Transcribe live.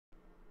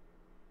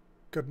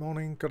Good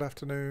morning, good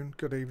afternoon,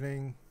 good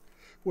evening,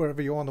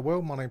 wherever you are in the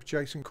world. My name's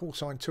Jason, call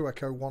sign 2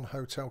 Echo 1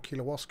 Hotel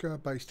Kilo Oscar,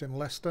 based in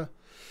Leicester,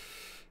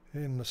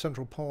 in the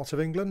central part of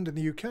England in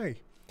the UK.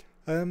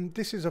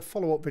 This is a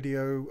follow-up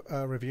video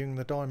reviewing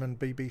the Diamond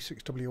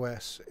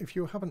BB6WS. If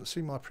you haven't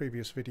seen my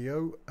previous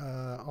video,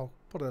 I'll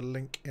put a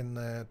link in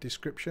the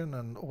description,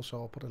 and also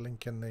I'll put a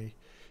link in the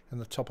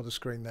top of the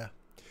screen there.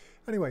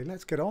 Anyway,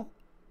 let's get on.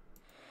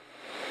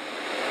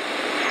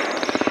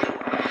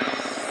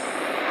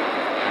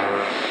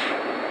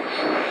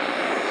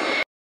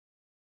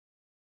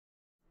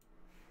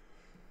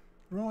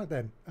 Right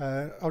then,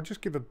 I'll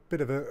just give a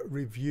bit of a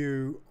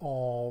review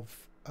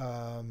of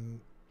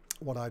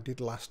what I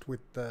did last with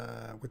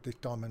this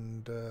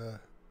Diamond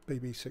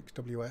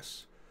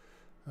BB6WS.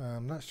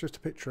 That's just a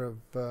picture of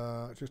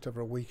just over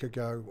a week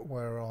ago,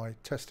 where I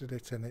tested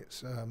it in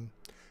its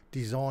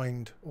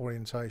designed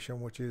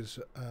orientation, which is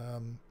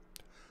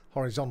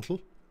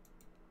horizontal.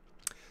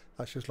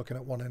 That's just looking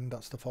at one end.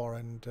 That's the far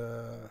end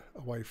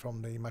away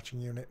from the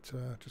matching unit,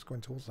 just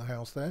going towards the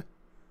house there.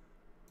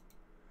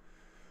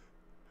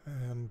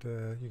 And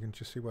you can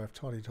just see where I've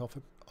tidied off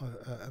at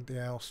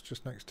the house,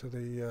 just next to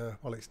the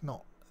well, it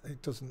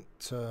doesn't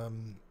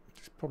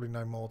it's probably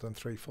no more than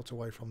 3 foot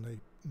away from the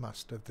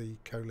mast of the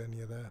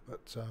co-linear there,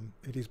 but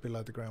it is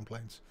below the ground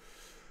planes.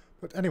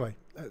 But anyway,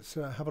 let's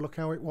have a look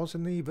how it was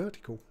in the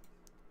vertical.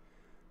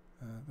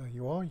 There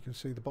you are. You can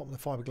see the bottom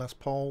of the fiberglass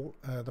pole,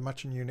 the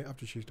matching unit. I've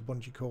just used a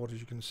bungee cord, as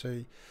you can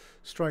see,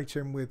 straight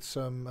in with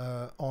some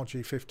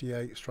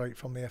RG58 straight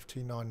from the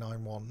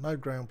FT991. No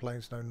ground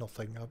planes, no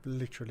nothing. I've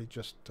literally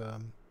just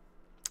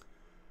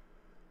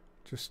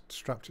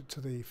strapped it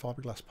to the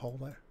fiberglass pole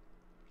there.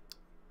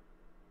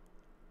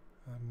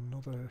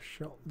 Another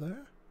shot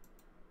there.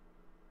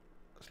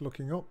 It's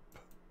looking up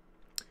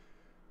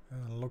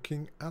and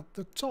looking at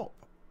the top.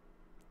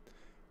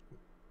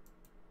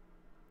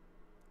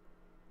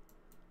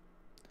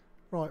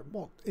 Right,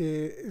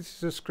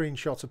 this is a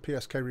screenshot of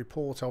PSK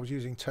report. I was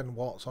using 10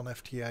 watts on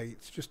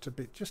FT8 just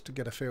to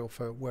get a feel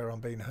for where I'm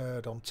being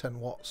heard on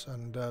 10 watts,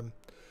 and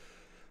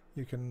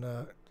you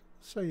can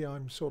see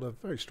I'm sort of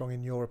very strong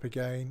in Europe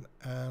again,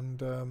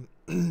 and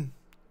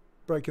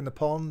breaking the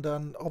pond,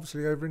 and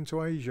obviously over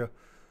into Asia.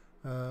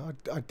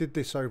 I did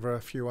this over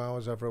a few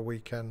hours over a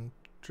weekend,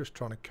 just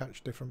trying to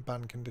catch different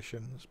band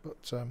conditions,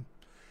 but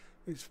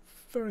it's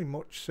very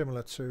much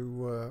similar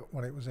to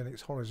when it was in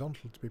its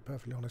horizontal, to be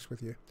perfectly honest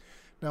with you.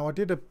 Now I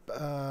did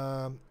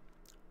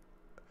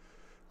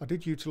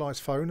utilise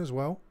phone as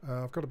well.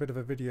 I've got a bit of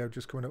a video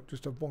just coming up,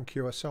 just of one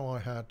QSO I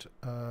had.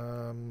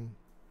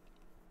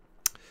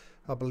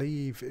 I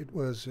believe it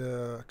was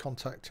a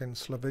contact in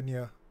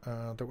Slovenia.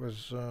 There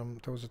was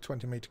a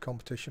 20-meter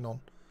competition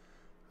on.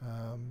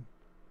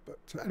 But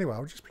anyway,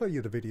 I'll just play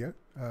you the video,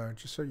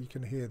 just so you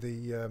can hear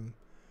the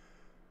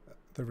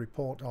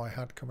report I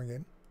had coming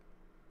in.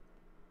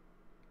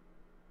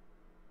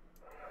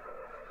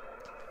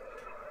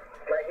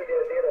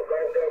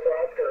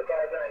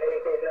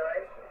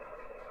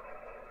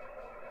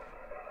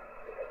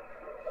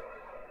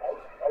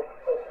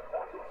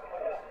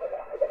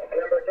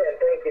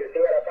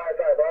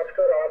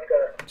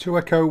 2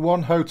 Echo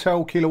 1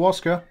 Hotel Kilo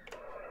Oscar.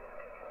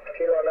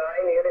 Kilo 9,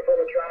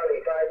 Uniform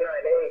Charlie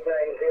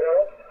 59890.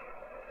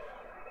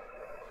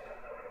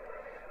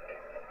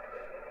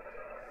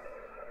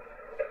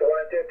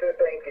 One, two, two,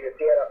 thank you.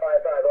 Sierra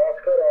 55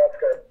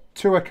 Oscar.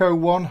 2 Echo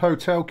 1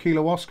 Hotel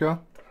Kilo Oscar.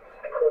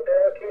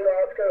 Hotel Kilo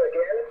Oscar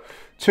again.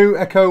 2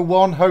 Echo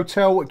 1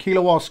 Hotel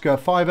Kilo Oscar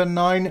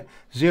 59002.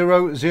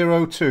 2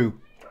 Echo 1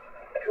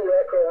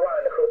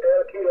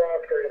 Hotel Kilo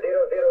Oscar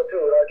 002.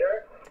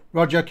 Roger.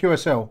 Roger,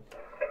 QSL.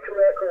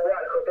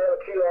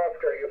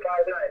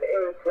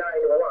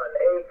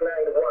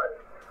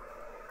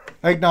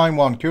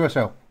 891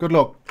 QSL. Good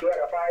luck. Sierra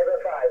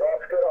 505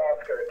 Oscar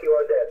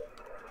QRZ.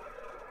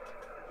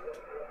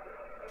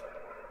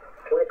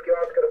 Whiskey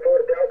Oscar 4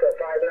 Delta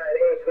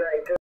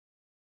 59892.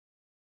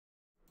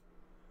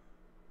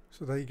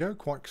 So there you go.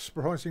 Quite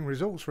surprising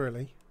results,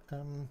 really.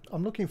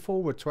 I'm looking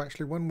forward to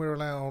actually when we're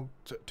allowed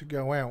to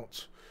go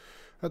out.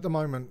 At the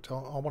moment,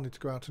 I wanted to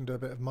go out and do a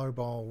bit of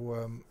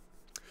mobile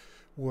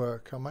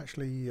work. I'm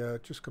actually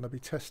just going to be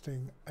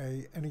testing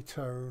a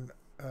Anytone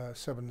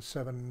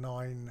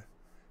 779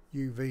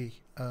 UV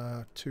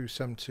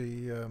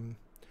 270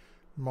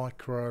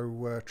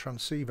 micro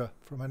transceiver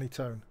from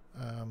Anytone.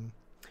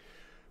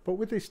 But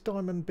with this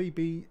Diamond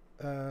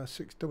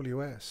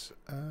BB6WS,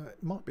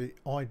 it might be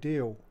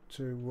ideal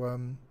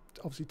to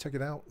obviously take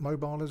it out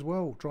mobile as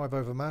well. Drive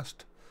over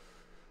mast,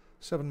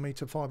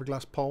 7-meter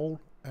fiberglass pole,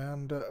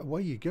 and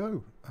away you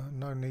go.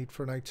 No need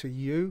for an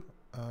ATU.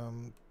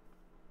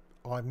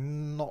 I've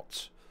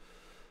not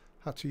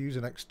had to use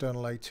an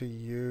external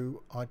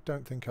ATU. I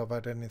don't think I've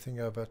had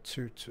anything over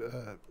 2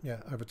 to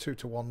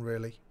 1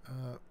 really.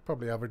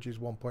 Probably averages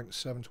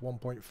 1.7 to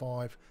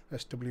 1.5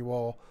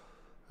 SWR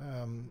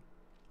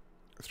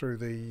through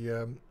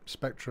the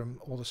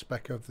spectrum or the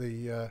spec of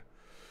the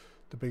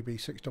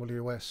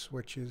BB6WS,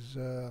 which is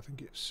I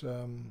think it's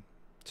 2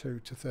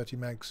 to 30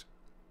 megs.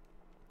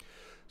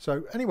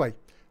 So anyway,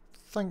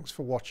 thanks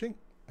for watching,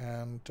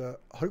 and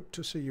hope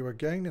to see you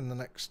again in the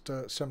next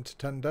 7 to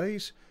 10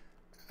 days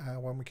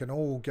when we can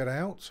all get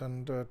out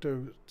and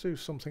do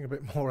something a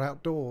bit more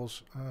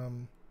outdoors,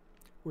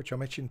 which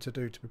I'm itching to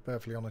do, to be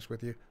perfectly honest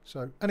with you.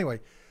 So anyway,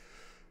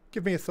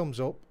 give me a thumbs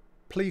up,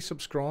 please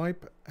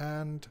subscribe,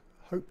 and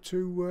hope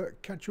to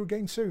catch you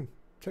again soon.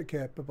 Take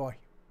care, bye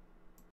bye.